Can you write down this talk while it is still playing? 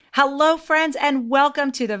Hello, friends, and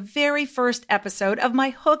welcome to the very first episode of my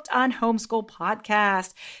Hooked on Homeschool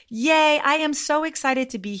podcast. Yay, I am so excited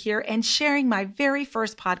to be here and sharing my very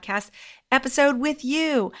first podcast episode with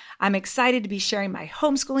you. I'm excited to be sharing my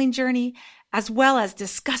homeschooling journey, as well as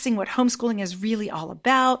discussing what homeschooling is really all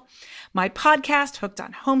about. My podcast, Hooked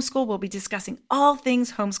on Homeschool, will be discussing all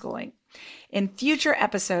things homeschooling. In future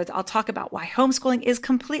episodes, I'll talk about why homeschooling is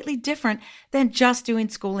completely different than just doing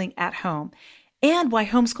schooling at home, and why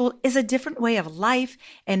homeschool is a different way of life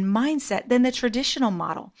and mindset than the traditional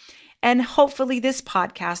model. And hopefully this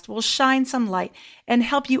podcast will shine some light and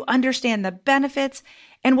help you understand the benefits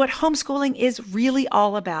and what homeschooling is really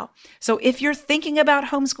all about. So if you're thinking about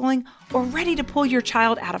homeschooling or ready to pull your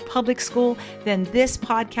child out of public school, then this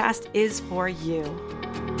podcast is for you.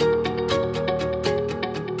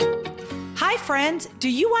 Hi friends, do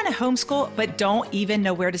you want to homeschool but don't even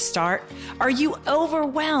know where to start? Are you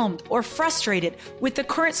overwhelmed or frustrated with the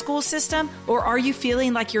current school system, or are you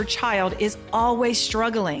feeling like your child is always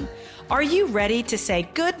struggling? Are you ready to say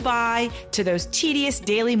goodbye to those tedious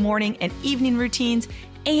daily morning and evening routines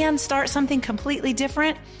and start something completely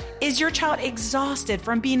different? Is your child exhausted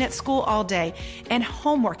from being at school all day and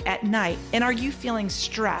homework at night? And are you feeling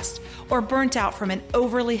stressed or burnt out from an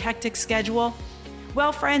overly hectic schedule?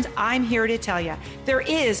 Well, friends, I'm here to tell you there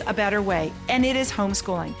is a better way, and it is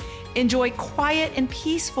homeschooling. Enjoy quiet and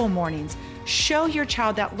peaceful mornings. Show your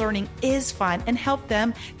child that learning is fun and help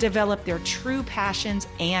them develop their true passions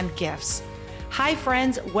and gifts. Hi,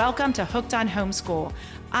 friends. Welcome to Hooked on Homeschool.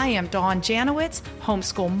 I am Dawn Janowitz,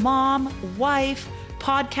 homeschool mom, wife,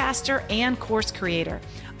 podcaster, and course creator.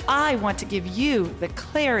 I want to give you the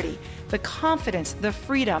clarity, the confidence, the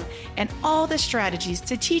freedom, and all the strategies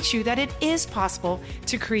to teach you that it is possible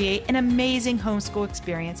to create an amazing homeschool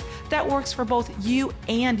experience that works for both you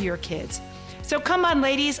and your kids. So come on,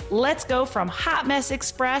 ladies, let's go from Hot Mess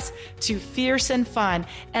Express to fierce and fun,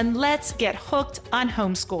 and let's get hooked on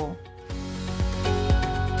homeschool.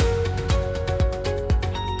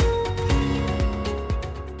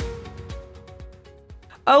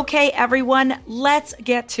 Okay, everyone, let's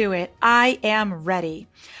get to it. I am ready.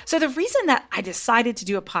 So the reason that I decided to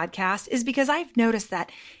do a podcast is because I've noticed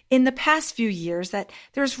that in the past few years that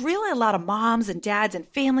there's really a lot of moms and dads and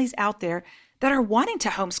families out there that are wanting to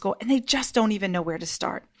homeschool and they just don't even know where to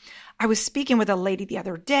start. I was speaking with a lady the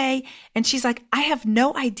other day and she's like, I have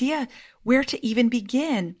no idea where to even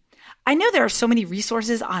begin. I know there are so many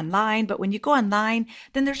resources online, but when you go online,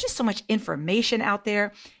 then there's just so much information out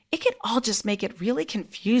there. It can all just make it really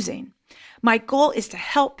confusing. My goal is to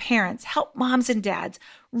help parents, help moms and dads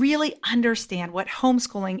really understand what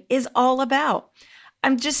homeschooling is all about.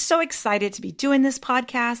 I'm just so excited to be doing this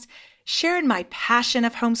podcast, sharing my passion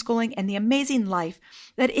of homeschooling and the amazing life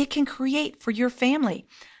that it can create for your family.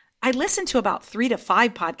 I listen to about 3 to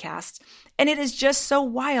 5 podcasts, and it is just so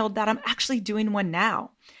wild that I'm actually doing one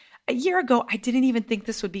now. A year ago, I didn't even think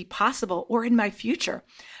this would be possible or in my future,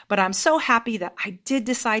 but I'm so happy that I did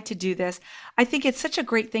decide to do this. I think it's such a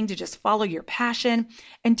great thing to just follow your passion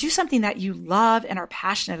and do something that you love and are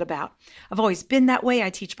passionate about. I've always been that way.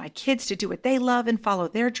 I teach my kids to do what they love and follow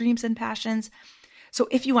their dreams and passions. So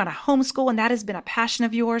if you want to homeschool and that has been a passion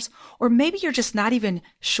of yours, or maybe you're just not even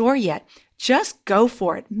sure yet, just go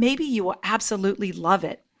for it. Maybe you will absolutely love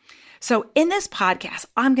it. So in this podcast,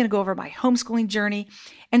 I'm going to go over my homeschooling journey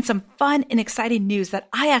and some fun and exciting news that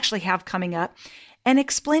I actually have coming up, and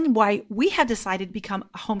explain why we have decided to become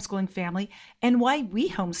a homeschooling family and why we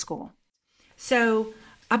homeschool. So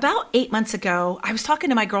about 8 months ago, I was talking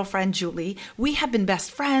to my girlfriend, Julie. We have been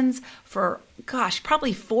best friends for,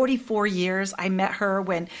 probably 44 years. I met her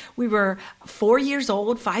when we were 4 years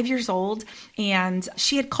old, 5 years old, and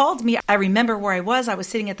she had called me. I remember where I was. I was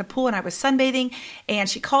sitting at the pool and I was sunbathing, and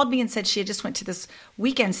she called me and said she had just went to this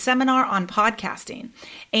weekend seminar on podcasting.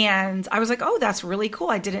 And I was like, oh, that's really cool.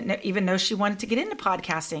 I didn't even know she wanted to get into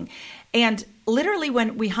podcasting. And literally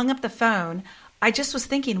when we hung up the phone, I just was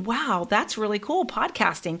thinking, wow, that's really cool,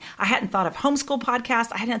 podcasting. I hadn't thought of homeschool podcast.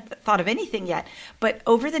 I hadn't thought of anything yet. But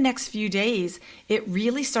over the next few days, it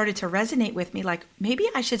really started to resonate with me, like maybe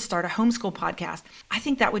I should start a homeschool podcast. I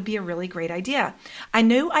think that would be a really great idea. I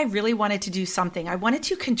knew I really wanted to do something. I wanted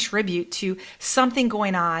to contribute to something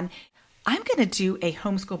going on. I'm going to do a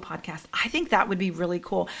homeschool podcast. I think that would be really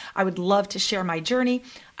cool. I would love to share my journey.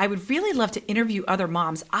 I would really love to interview other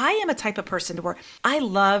moms. I am a type of person where I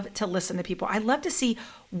love to listen to people. I love to see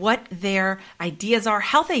what their ideas are,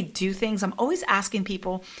 how they do things. I'm always asking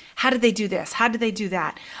people, how did they do this? How did they do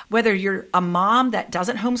that? Whether you're a mom that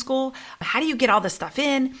doesn't homeschool, how do you get all this stuff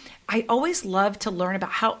in? I always love to learn about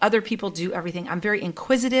how other people do everything. I'm very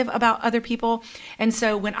inquisitive about other people. And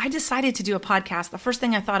so when I decided to do a podcast, the first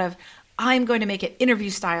thing I thought of, I'm going to make it interview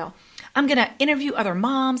style. I'm going to interview other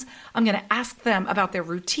moms. I'm going to ask them about their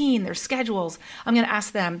routine, their schedules. I'm going to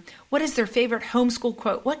ask them, what is their favorite homeschool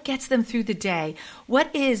quote? What gets them through the day?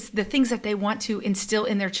 What is the things that they want to instill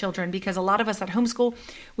in their children? Because a lot of us at homeschool,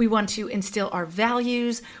 we want to instill our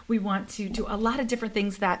values. We want to do a lot of different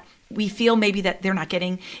things that we feel maybe that they're not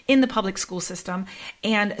getting in the public school system.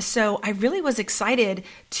 And so I really was excited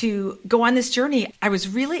to go on this journey. I was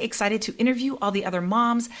really excited to interview all the other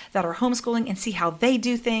moms that are homeschooling and see how they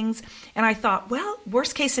do things. And I thought, well,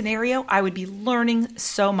 worst case scenario, I would be learning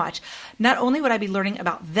so much. Not only would I be learning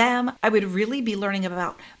about them, I would really be learning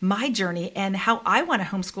about my journey and how I want to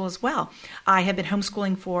homeschool as well. I have been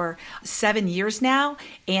homeschooling for 7 years now,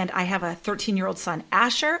 and I have a 13-year-old son,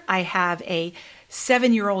 Asher. I have a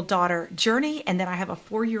 7-year-old daughter, Journey, and then I have a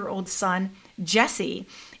 4-year-old son, Jesse.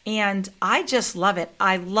 And I just love it.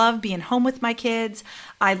 I love being home with my kids.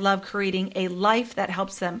 I love creating a life that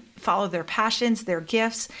helps them follow their passions, their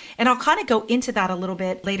gifts. And I'll kind of go into that a little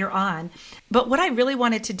bit later on. But what I really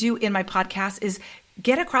wanted to do in my podcast is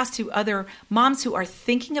get across to other moms who are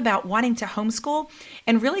thinking about wanting to homeschool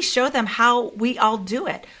and really show them how we all do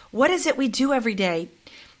it. What is it we do every day?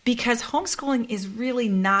 Because homeschooling is really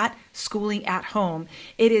not schooling at home.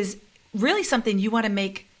 It is really something you want to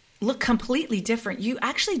make look completely different. You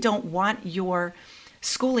actually don't want your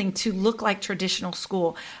schooling to look like traditional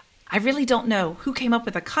school. I really don't know who came up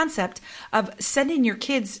with the concept of sending your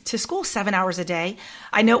kids to school 7 hours a day.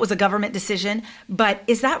 I know it was a government decision, but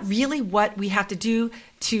is that really what we have to do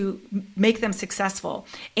to make them successful?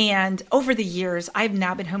 And over the years, I've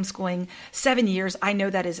now been homeschooling 7 years. I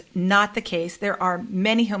know that is not the case. There are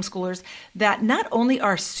many homeschoolers that not only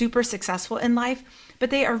are super successful in life, but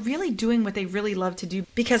they are really doing what they really love to do.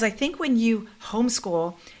 Because I think when you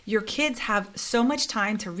homeschool, your kids have so much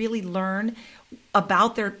time to really learn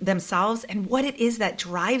about themselves and what it is that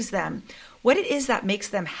drives them, what it is that makes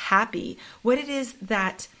them happy, what it is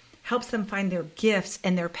that helps them find their gifts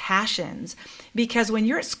and their passions. Because when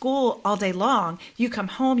you're at school all day long, you come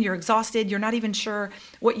home, you're exhausted, you're not even sure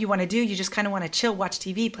what you want to do. You just kind of want to chill, watch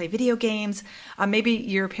TV, play video games. Maybe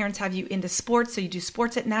your parents have you into sports, so you do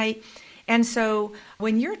sports at night. And so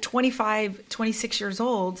when you're 25, 26 years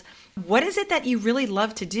old, what is it that you really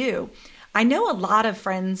love to do? I know a lot of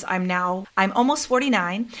friends, I'm almost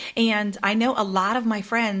 49, and I know a lot of my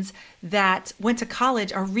friends that went to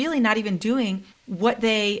college are really not even doing what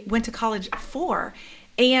they went to college for.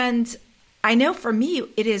 And I know for me,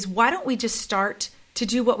 it is, why don't we just start to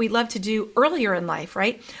do what we love to do earlier in life,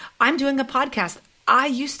 right? I'm doing a podcast. I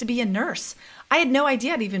used to be a nurse. I had no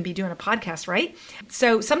idea I'd even be doing a podcast, right?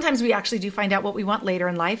 So sometimes we actually do find out what we want later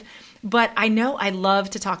in life. But I know I love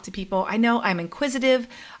to talk to people. I know I'm inquisitive.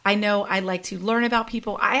 I know I like to learn about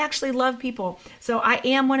people. I actually love people. So I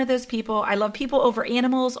am one of those people. I love people over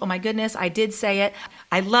animals. Oh my goodness, I did say it.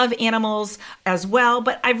 I love animals as well,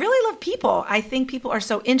 but I really love people. I think people are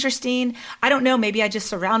so interesting. I don't know, maybe I just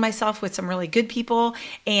surround myself with some really good people.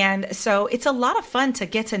 And so it's a lot of fun to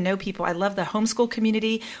get to know people. I love the homeschool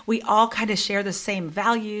community. We all kind of share the same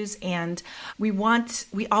values, and we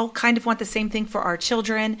all kind of want the same thing for our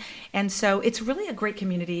children. And so it's really a great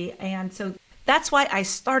community. And so that's why I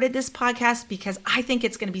started this podcast, because I think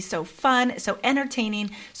it's going to be so fun, so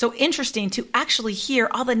entertaining, so interesting to actually hear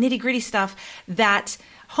all the nitty-gritty stuff that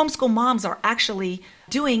homeschool moms are actually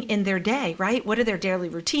doing in their day, right? What are their daily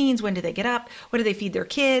routines? When do they get up? What do they feed their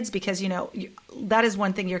kids? Because, that is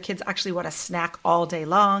one thing, your kids actually want to snack all day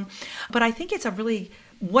long. But I think it's a really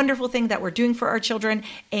wonderful thing that we're doing for our children,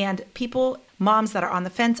 and moms that are on the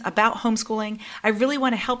fence about homeschooling. I really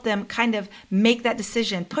want to help them kind of make that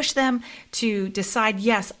decision, push them to decide,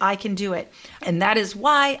 yes, I can do it. And that is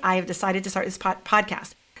why I have decided to start this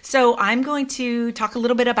podcast. So I'm going to talk a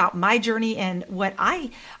little bit about my journey and what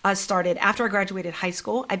I started after I graduated high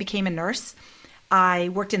school. I became a nurse. I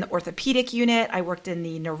worked in the orthopedic unit. I worked in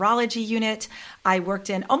the neurology unit. I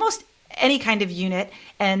worked in almost any kind of unit.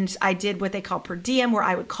 And I did what they call per diem, where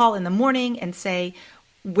I would call in the morning and say,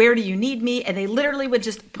 where do you need me? And they literally would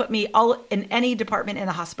just put me all in any department in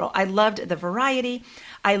the hospital. I loved the variety.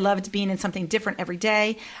 I loved being in something different every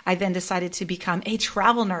day. I then decided to become a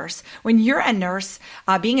travel nurse. When you're a nurse,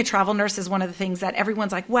 being a travel nurse is one of the things that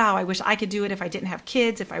everyone's like, wow, I wish I could do it if I didn't have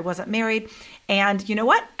kids, if I wasn't married. And you know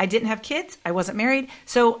what? I didn't have kids. I wasn't married.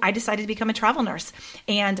 So I decided to become a travel nurse.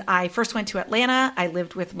 And I first went to Atlanta. I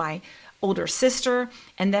lived with my older sister,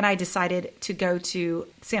 and then I decided to go to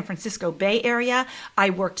San Francisco Bay Area.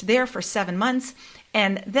 I worked there for 7 months,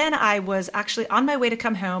 and then I was actually on my way to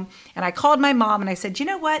come home, and I called my mom and I said, you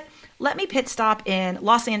know what, let me pit stop in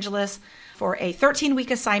Los Angeles for a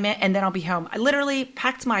 13-week assignment, and then I'll be home. I literally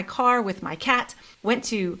packed my car with my cat, went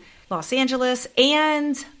to Los Angeles,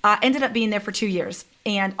 and ended up being there for 2 years.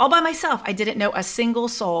 And all by myself. I didn't know a single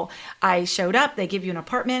soul. I showed up, they give you an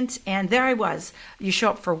apartment, and there I was. You show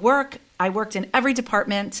up for work. I worked in every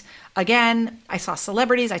department. Again, I saw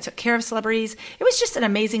celebrities. I took care of celebrities. It was just an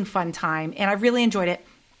amazing, fun time, and I really enjoyed it.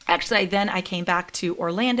 Actually, then I came back to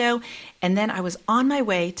Orlando, and then I was on my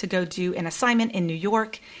way to go do an assignment in New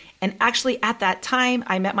York. And actually, at that time,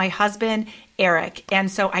 I met my husband, Eric. And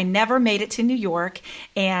so I never made it to New York,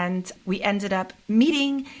 and we ended up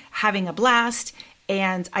meeting, having a blast,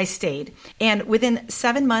 and I stayed. And within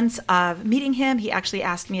 7 months of meeting him, he actually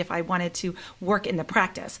asked me if I wanted to work in the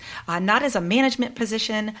practice, not as a management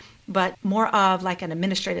position, but more of like an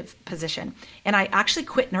administrative position. And I actually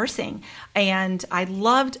quit nursing, and I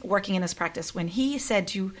loved working in his practice. When he said,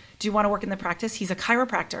 do you want to work in the practice? He's a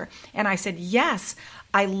chiropractor. And I said, yes.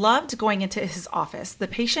 I loved going into his office. The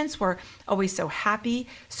patients were always so happy,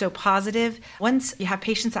 so positive. Once you have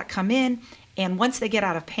patients that come in, and once they get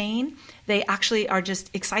out of pain, they actually are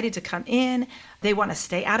just excited to come in. They want to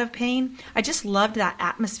stay out of pain. I just loved that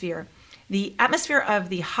atmosphere. The atmosphere of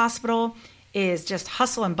the hospital is just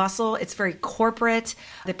hustle and bustle. It's very corporate.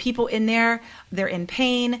 The people in there, they're in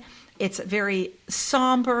pain. It's a very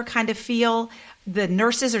somber kind of feel. The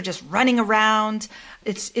nurses are just running around.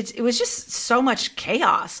 It was just so much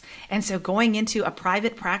chaos. And so going into a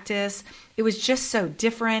private practice, it was just so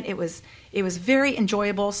different. It was very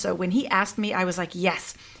enjoyable. So when he asked me, I was like,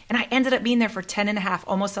 yes. And I ended up being there for 10 and a half,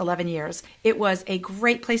 almost 11 years. It was a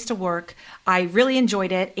great place to work. I really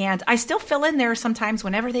enjoyed it. And I still fill in there sometimes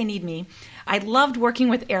whenever they need me. I loved working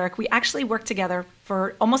with Eric. We actually worked together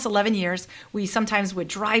for almost 11 years. We sometimes would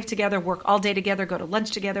drive together, work all day together, go to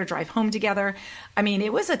lunch together, drive home together. I mean,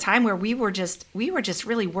 it was a time where we were just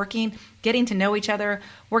really working, getting to know each other,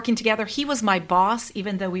 working together. He was my boss,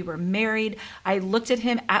 even though we were married. I looked at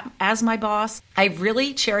him as my boss. I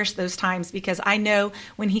really cherish those times because I know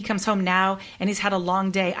when he comes home now and he's had a long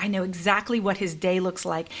day, I know exactly what his day looks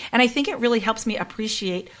like. And I think it really helps me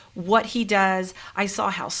appreciate what he does. I saw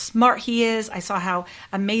how smart he is. I saw how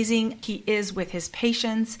amazing he is with his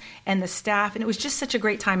patients and the staff. And it was just such a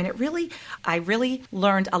great time. And I really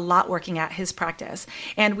learned a lot working at his practice.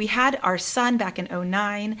 And we had our son back in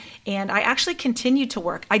 2009, and I actually continued to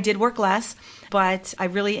work. I did work less, but I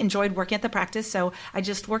really enjoyed working at the practice. So I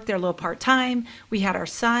just worked there a little part-time. We had our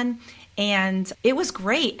son, and it was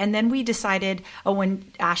great. And then we decided, when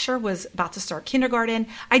Asher was about to start kindergarten,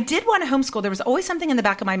 I did want to homeschool. There was always something in the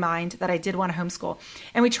back of my mind that I did want to homeschool.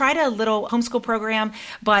 And we tried a little homeschool program,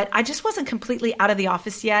 but I just wasn't completely out of the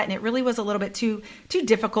office yet. And it really was a little bit too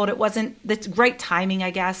difficult. It wasn't the right timing,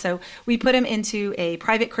 I guess. So we put him into a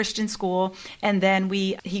private Christian school. And then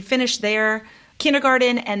he finished there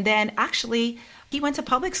kindergarten, and then actually he went to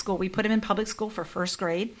public school. We put him in public school for first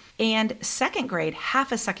grade and second grade,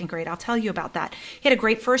 half a second grade. I'll tell you about that. He had a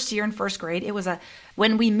great first year in first grade.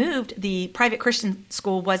 When we moved, the private Christian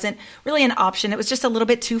school wasn't really an option. It was just a little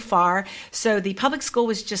bit too far. So the public school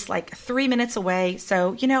was just like 3 minutes away.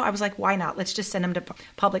 So, I was like, why not? Let's just send him to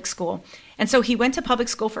public school. And so he went to public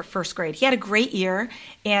school for first grade. He had a great year,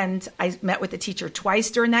 and I met with the teacher twice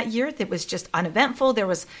during that year. It was just uneventful. There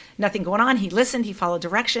was nothing going on. He listened, he followed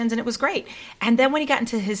directions, and it was great. And then when he got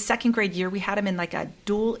into his second grade year, we had him in like a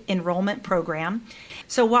dual enrollment program.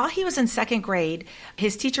 So while he was in second grade,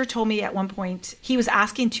 his teacher told me at one point he was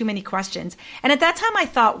asking too many questions. And at that time I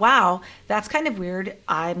thought, wow, that's kind of weird.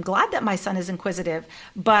 I'm glad that my son is inquisitive,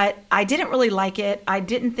 but I didn't really like it. I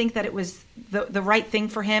didn't think that it was the right thing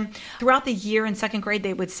for him. Throughout the year in second grade,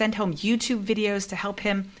 they would send home YouTube videos to help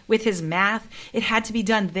him with his math. It had to be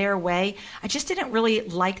done their way. I just didn't really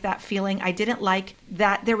like that feeling. I didn't like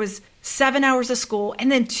that there was 7 hours of school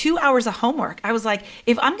and then 2 hours of homework. I was like,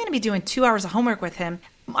 if I'm going to be doing 2 hours of homework with him,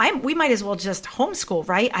 we might as well just homeschool,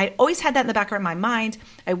 right? I always had that in the back of my mind.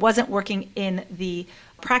 I wasn't working in the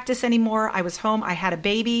practice anymore. I was home. I had a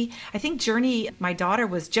baby. I think Journey, my daughter,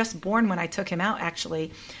 was just born when I took him out,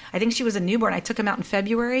 actually. I think she was a newborn. I took him out in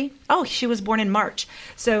February. Oh, she was born in March.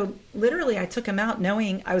 So literally I took him out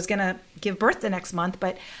knowing I was going to give birth the next month,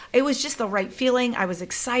 but it was just the right feeling. I was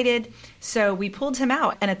excited. So we pulled him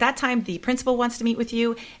out. And at that time, the principal wants to meet with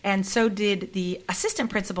you. And so did the assistant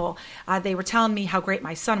principal. They were telling me how great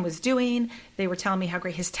my son was doing. They were telling me how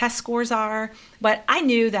great his test scores are. But I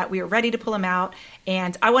knew that we were ready to pull him out,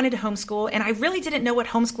 and I wanted to homeschool. And I really didn't know what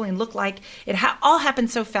homeschooling looked like. It all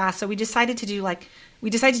happened so fast. So we decided to do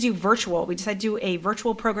virtual. We decided to do a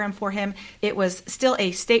virtual program for him. It was still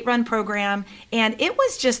a state-run program, and it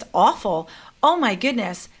was just awful. Oh my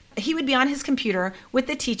goodness. He would be on his computer with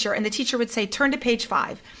the teacher, and the teacher would say, turn to page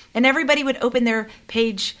 5. And everybody would open their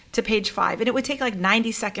page to page 5. And it would take like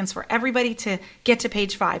 90 seconds for everybody to get to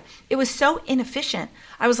page 5. It was so inefficient.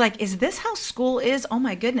 I was like, is this how school is? Oh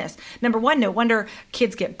my goodness. Number one, no wonder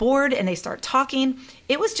kids get bored and they start talking.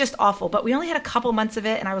 It was just awful. But we only had a couple months of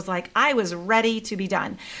it, and I was like, I was ready to be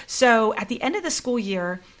done. So at the end of the school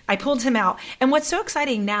year, I pulled him out. And what's so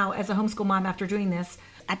exciting now as a homeschool mom after doing this,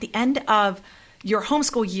 at the end of your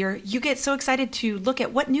homeschool year, you get so excited to look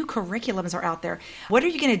at what new curriculums are out there. What are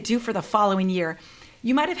you going to do for the following year?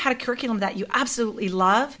 You might have had a curriculum that you absolutely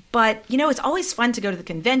love, but it's always fun to go to the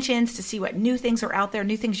conventions to see what new things are out there,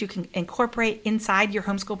 new things you can incorporate inside your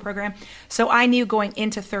homeschool program. So I knew going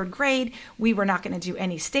into 3rd grade, we were not going to do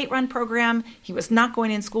any state-run program. He was not going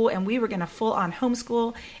in school, and we were going to full-on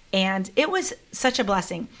homeschool. And it was such a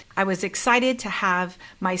blessing. I was excited to have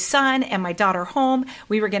my son and my daughter home.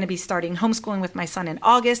 We were going to be starting homeschooling with my son in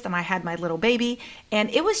August, and I had my little baby. And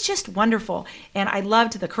it was just wonderful. And I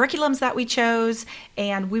loved the curriculums that we chose,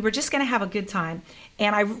 and we were just going to have a good time.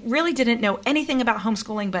 And I really didn't know anything about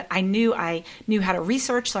homeschooling, but I knew how to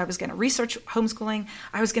research, so I was going to research homeschooling.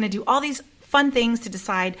 I was going to do all these fun things to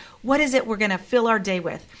decide what is it we're going to fill our day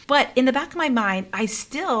with. But in the back of my mind, I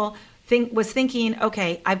still was thinking,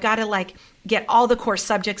 okay, I've got to get all the core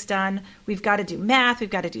subjects done. We've got to do math. We've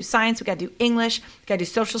got to do science. We've got to do English. We've got to do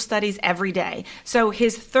social studies every day. So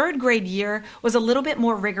his 3rd grade year was a little bit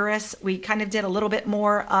more rigorous. We kind of did a little bit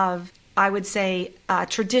more of, I would say, a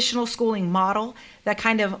traditional schooling model that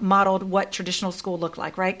kind of modeled what traditional school looked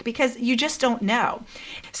like, right? Because you just don't know.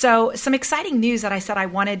 So some exciting news that I said I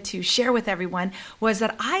wanted to share with everyone was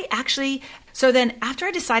that so then after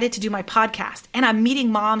I decided to do my podcast and I'm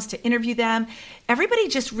meeting moms to interview them, everybody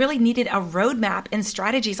just really needed a roadmap and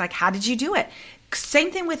strategies. Like, how did you do it?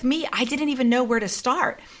 Same thing with me. I didn't even know where to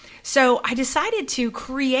start. So I decided to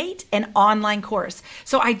create an online course.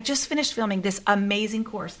 So I just finished filming this amazing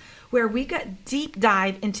course where we got deep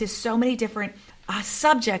dive into so many different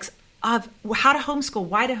subjects of how to homeschool,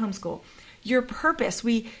 why to homeschool, your purpose.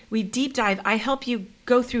 We deep dive. I help you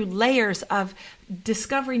go through layers of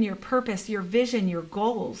discovering your purpose, your vision, your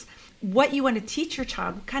goals, what you want to teach your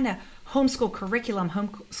child, what kind of homeschool curriculum,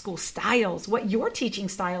 homeschool styles, what your teaching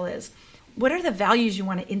style is, what are the values you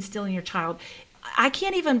want to instill in your child. I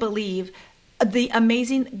can't even believe the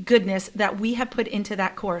amazing goodness that we have put into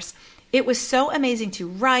that course. It was so amazing to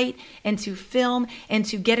write and to film and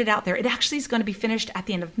to get it out there. It actually is going to be finished at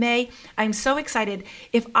the end of May. I'm so excited.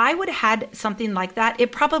 If I would have had something like that,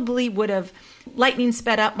 it probably would have lightning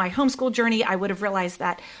sped up my homeschool journey. I would have realized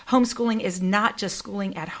that homeschooling is not just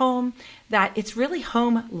schooling at home, that it's really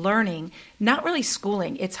home learning, not really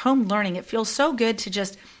schooling. It's home learning. It feels so good to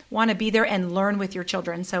just want to be there and learn with your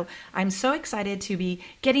children. So I'm so excited to be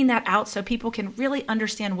getting that out so people can really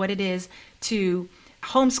understand what it is to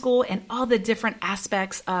homeschool and all the different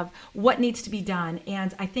aspects of what needs to be done.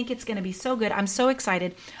 And I think it's going to be so good. I'm so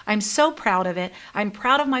excited. I'm so proud of it. I'm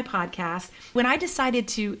proud of my podcast. When I decided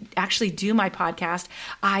to actually do my podcast,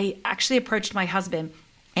 I actually approached my husband.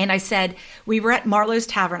 And I said, we were at Marlowe's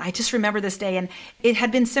Tavern. I just remember this day. And it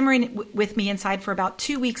had been simmering with me inside for about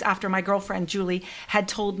 2 weeks after my girlfriend, Julie, had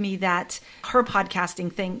told me that her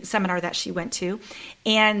podcasting seminar that she went to.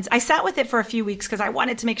 And I sat with it for a few weeks because I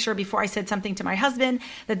wanted to make sure before I said something to my husband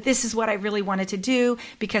that this is what I really wanted to do,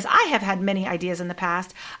 because I have had many ideas in the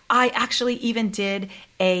past. I actually even did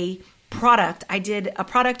a product. I did a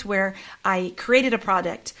product where I created a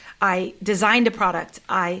product. I designed a product.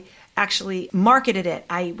 I actually marketed it.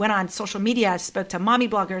 I went on social media, spoke to mommy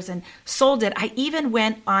bloggers and sold it. I even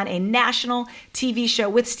went on a national TV show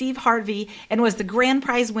with Steve Harvey and was the grand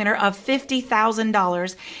prize winner of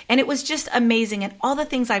 $50,000. And it was just amazing. And all the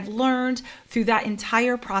things I've learned through that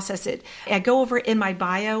entire process, I go over it in my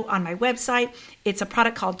bio on my website. It's a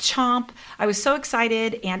product called Chomp. I was so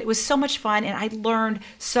excited and it was so much fun and I learned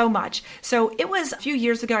so much. So it was a few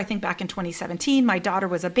years ago, I think back in 2017, my daughter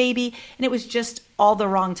was a baby and it was just all the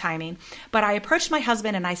wrong timing. But I approached my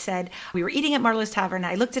husband and I said, we were eating at Marlowe's Tavern.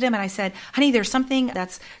 I looked at him and I said, honey, there's something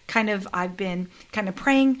that's I've been kind of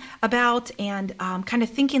praying about and kind of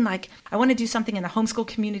thinking like, I want to do something in the homeschool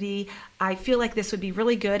community. I feel like this would be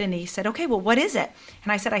really good. And he said, okay, well, what is it?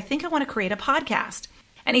 And I said, I think I want to create a podcast.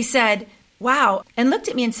 And he said, wow, and looked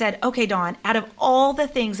at me and said, okay, Dawn, out of all the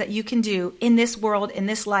things that you can do in this world, in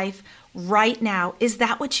this life right now, is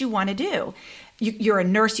that what you want to do? You're a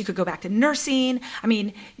nurse. You could go back to nursing. I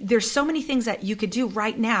mean, there's so many things that you could do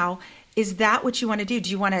right now. Is that what you want to do? Do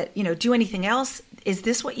you want to, do anything else? Is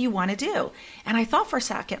this what you want to do? And I thought for a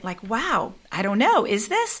second, like, wow, I don't know. Is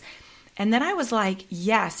this? And then I was like,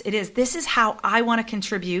 yes, it is. This is how I want to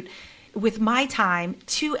contribute with my time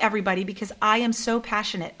to everybody because I am so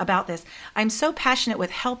passionate about this. I'm so passionate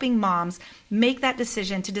with helping moms make that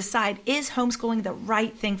decision to decide, is homeschooling the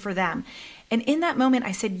right thing for them? And in that moment,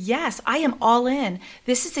 I said, yes, I am all in.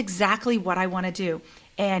 This is exactly what I want to do.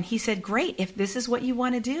 And he said, great, if this is what you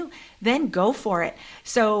want to do, then go for it.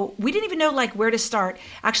 So we didn't even know like where to start.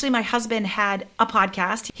 Actually, my husband had a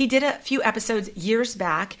podcast. He did a few episodes years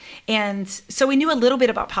back. And so we knew a little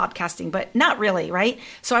bit about podcasting, but not really, right?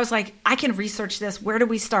 So I was like, I can research this. Where do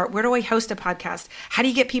we start? Where do I host a podcast? How do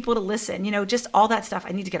you get people to listen? Just all that stuff.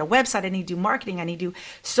 I need to get a website. I need to do marketing. I need to do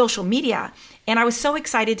social media. And I was so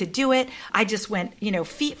excited to do it. I just went,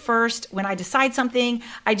 feet first. When I decide something,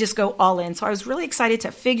 I just go all in. So I was really excited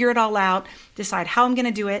to figure it all out, decide how I'm going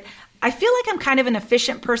to do it. I feel like I'm kind of an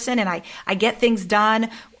efficient person and I get things done.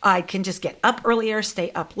 I can just get up earlier,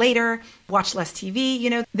 stay up later, watch less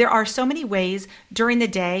TV. There are so many ways during the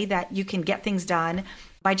day that you can get things done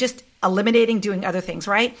by just eliminating doing other things,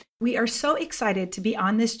 right? We are so excited to be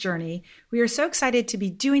on this journey. We are so excited to be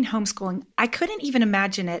doing homeschooling. I couldn't even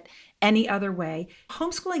imagine it any other way.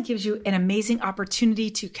 Homeschooling gives you an amazing opportunity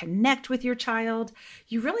to connect with your child.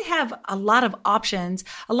 You really have a lot of options.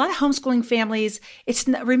 A lot of homeschooling families,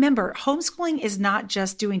 remember, homeschooling is not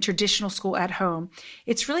just doing traditional school at home.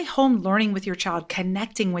 It's really home learning with your child,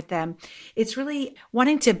 connecting with them. It's really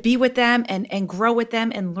wanting to be with them and grow with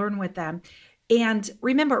them and learn with them. And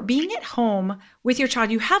remember, being at home with your child,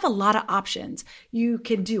 you have a lot of options. You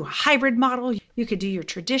can do a hybrid model. You could do your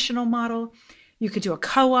traditional model. You could do a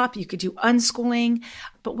co-op, you could do unschooling,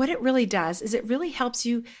 but what it really does is it really helps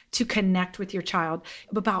you to connect with your child.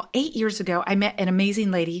 About 8 years ago, I met an amazing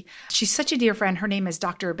lady. She's such a dear friend. Her name is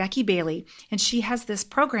Dr. Becky Bailey, and she has this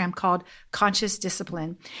program called Conscious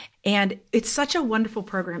Discipline. And it's such a wonderful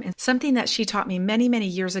program. And something that she taught me many, many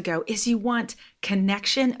years ago is you want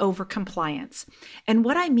connection over compliance. And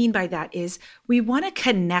what I mean by that is we want to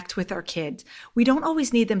connect with our kids. We don't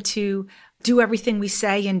always need them to do everything we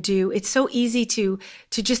say and do. It's so easy to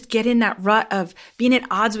just get in that rut of being at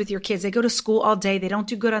odds with your kids. They go to school all day. They don't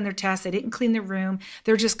do good on their tests. They didn't clean their room.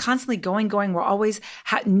 They're just constantly going. We're always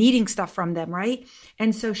needing stuff from them, right?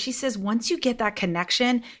 And so she says, once you get that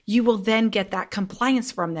connection, you will then get that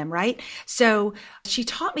compliance from them, right? So she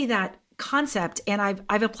taught me that concept and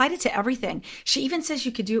I've applied it to everything. She even says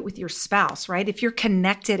you could do it with your spouse, right? If you're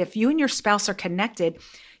connected, if you and your spouse are connected,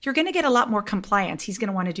 you're going to get a lot more compliance. He's going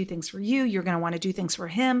to want to do things for you. You're going to want to do things for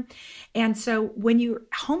him. And so when you're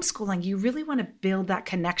homeschooling, you really want to build that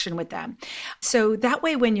connection with them. So that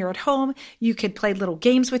way, when you're at home, you could play little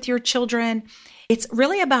games with your children. It's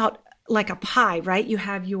really about like a pie, right? You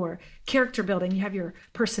have your character building, you have your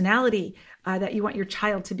personality that you want your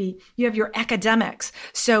child to be, you have your academics.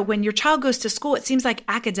 So when your child goes to school, it seems like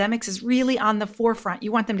academics is really on the forefront.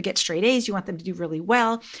 You want them to get straight A's, you want them to do really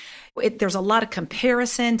well. There's a lot of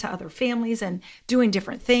comparison to other families and doing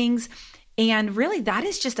different things. And really, that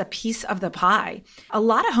is just a piece of the pie. A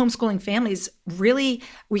lot of homeschooling families really,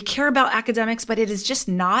 we care about academics, but it is just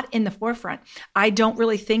not in the forefront. I don't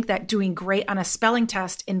really think that doing great on a spelling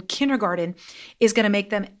test in kindergarten is going to make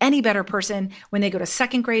them any better person when they go to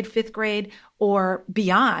second grade, fifth grade, or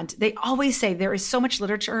beyond. They always say there is so much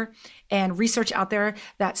literature and research out there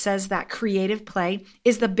that says that creative play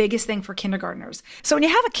is the biggest thing for kindergartners. So when you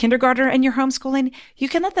have a kindergartner and you're homeschooling, you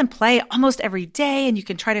can let them play almost every day and you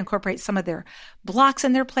can try to incorporate some of their blocks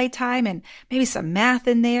in their playtime and maybe some math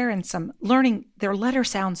in there and some learning their letter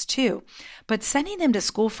sounds too. But sending them to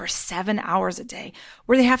school for 7 hours a day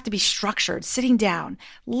where they have to be structured, sitting down,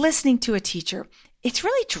 listening to a teacher, it's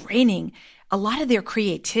really draining a lot of their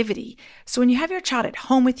creativity. So when you have your child at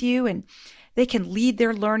home with you and they can lead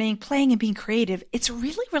their learning, playing and being creative, it's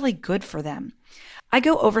really, really good for them. I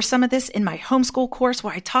go over some of this in my homeschool course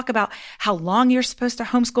where I talk about how long you're supposed to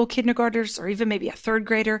homeschool kindergartners or even maybe a third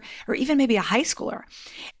grader or even maybe a high schooler.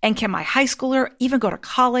 And can my high schooler even go to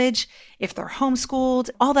college if they're homeschooled?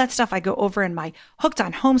 All that stuff I go over in my Hooked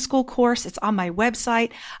on Homeschool course. It's on my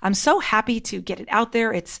website. I'm so happy to get it out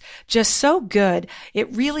there. It's just so good.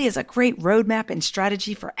 It really is a great roadmap and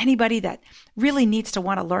strategy for anybody that really needs to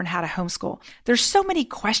want to learn how to homeschool. There's so many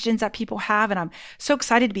questions that people have, and I'm so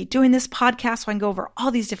excited to be doing this podcast so I can go over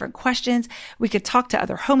all these different questions. We could talk to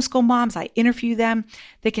other homeschool moms. I interview them.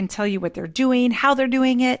 They can tell you what they're doing, how they're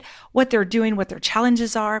doing it, what they're doing, what their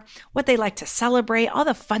challenges are, what they like to celebrate, all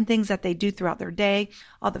the fun things that they do throughout their day,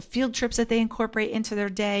 all the field trips that they incorporate into their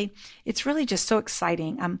day. It's really just so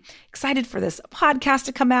exciting. I'm excited for this podcast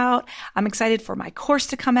to come out. I'm excited for my course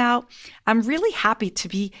to come out. I'm really happy to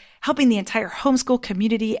be helping the entire homeschool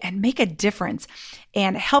community and make a difference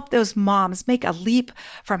and help those moms make a leap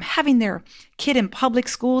from having their kid in public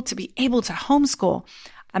school to be able to homeschool.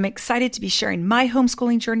 I'm excited to be sharing my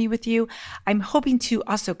homeschooling journey with you. I'm hoping to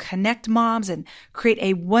also connect moms and create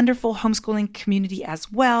a wonderful homeschooling community as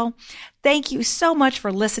well. Thank you so much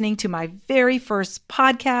for listening to my very first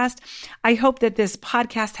podcast. I hope that this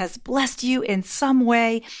podcast has blessed you in some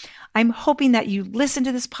way. I'm hoping that you listen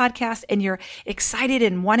to this podcast and you're excited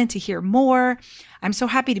and wanting to hear more. I'm so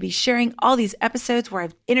happy to be sharing all these episodes where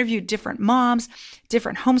I've interviewed different moms,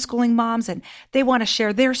 different homeschooling moms, and they want to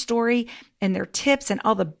share their story and their tips and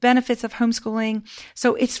all the benefits of homeschooling.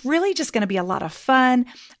 So it's really just going to be a lot of fun.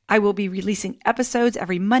 I will be releasing episodes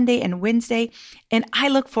every Monday and Wednesday, and I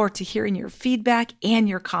look forward to hearing your feedback and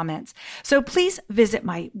your comments. So please visit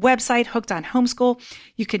my website, Hooked on Homeschool.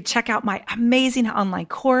 You can check out my amazing online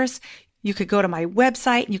course. You could go to my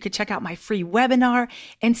website and you could check out my free webinar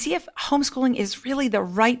and see if homeschooling is really the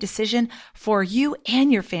right decision for you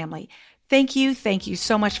and your family. Thank you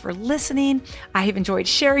so much for listening. I have enjoyed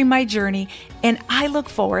sharing my journey, and I look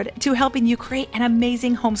forward to helping you create an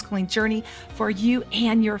amazing homeschooling journey for you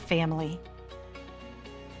and your family.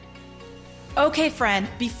 Okay, friend,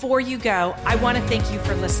 before you go, I want to thank you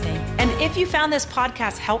for listening. And if you found this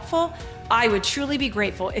podcast helpful, I would truly be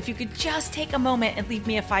grateful if you could just take a moment and leave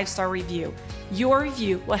me a 5-star review. Your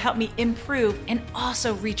review will help me improve and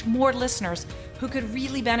also reach more listeners who could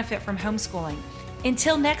really benefit from homeschooling.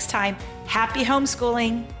 Until next time, happy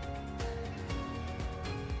homeschooling.